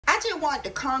just wanted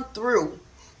to come through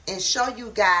and show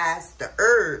you guys the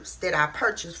herbs that I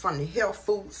purchased from the health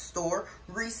food store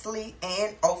recently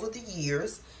and over the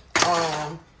years.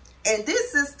 And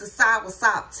this is the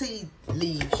soursop tea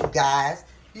leaves, you guys.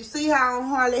 You see how I don't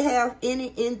hardly have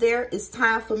any in there? It's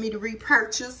time for me to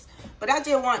repurchase. But I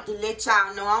just want to let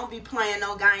y'all know I don't be playing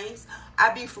no games.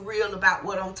 I be for real about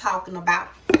what I'm talking about.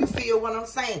 You feel what I'm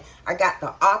saying? I got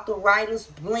the arthritis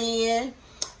blend.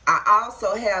 I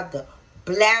also have the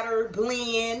bladder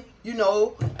blend, you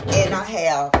know, and I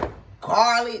have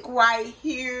garlic right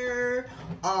here.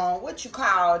 What you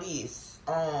call this?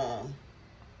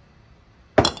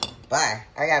 Bye.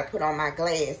 I gotta put on my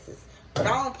glasses. But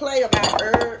I don't play about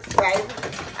herbs, baby.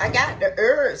 I got the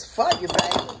herbs for you,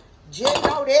 baby. Just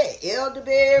know that.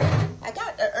 Elderberry. I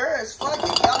got the herbs for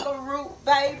you. Yellow root,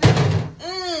 baby.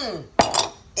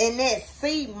 And that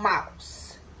sea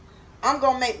mouse. I'm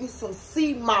gonna make me some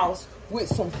sea mouse with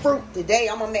some fruit today.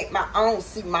 I'm gonna make my own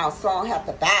sea mouse so I don't have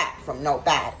to buy it from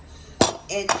nobody.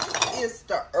 And this is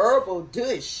the herbal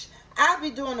dish. I'll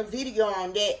be doing a video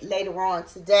on that later on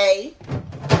today.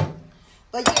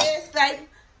 But yes, baby,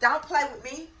 don't play with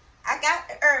me. I got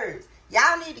the herbs.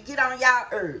 Y'all need to get on y'all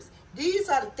herbs. These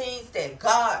are the things that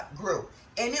God grew.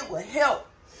 And it will help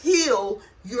heal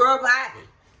your body.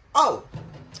 Oh,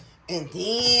 and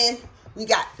then we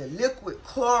got the liquid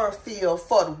chlorophyll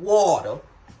for the water.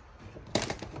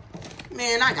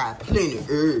 Man, I got plenty of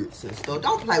herbs and stuff.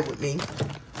 Don't play with me.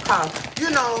 You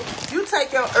know, you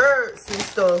take your herbs and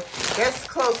stuff, that's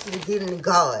closer to getting to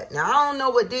God. Now, I don't know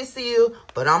what this is,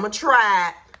 but I'm going to try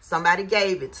it. Somebody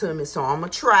gave it to me, so I'm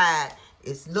going to try it.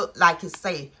 It look like it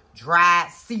say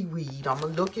dried seaweed. I'm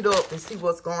going to look it up and see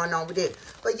what's going on with it.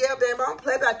 But yeah, baby, don't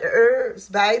play about the herbs,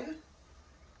 baby.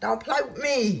 Don't play with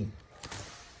me.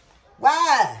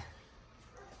 Why?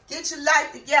 Get your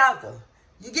life together.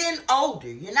 You're getting older.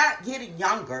 You're not getting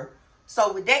younger.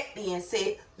 So with that being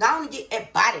said, not only get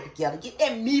that body together, get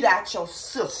that meat out your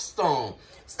system.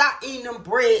 Stop eating them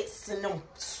breads and them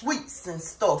sweets and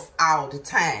stuff all the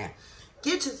time.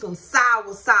 Get you some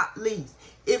soursop leaves.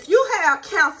 If you have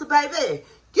cancer, baby,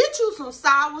 get you some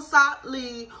soursop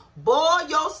leaves. Boil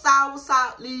your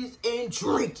soursop leaves and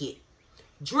drink it.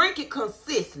 Drink it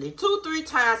consistently, 2-3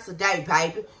 times a day,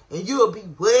 baby. And you'll be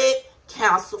wet,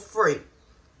 cancer-free.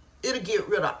 It'll get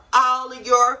rid of all of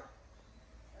your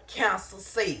cancer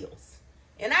cells.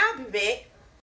 And I'll be back.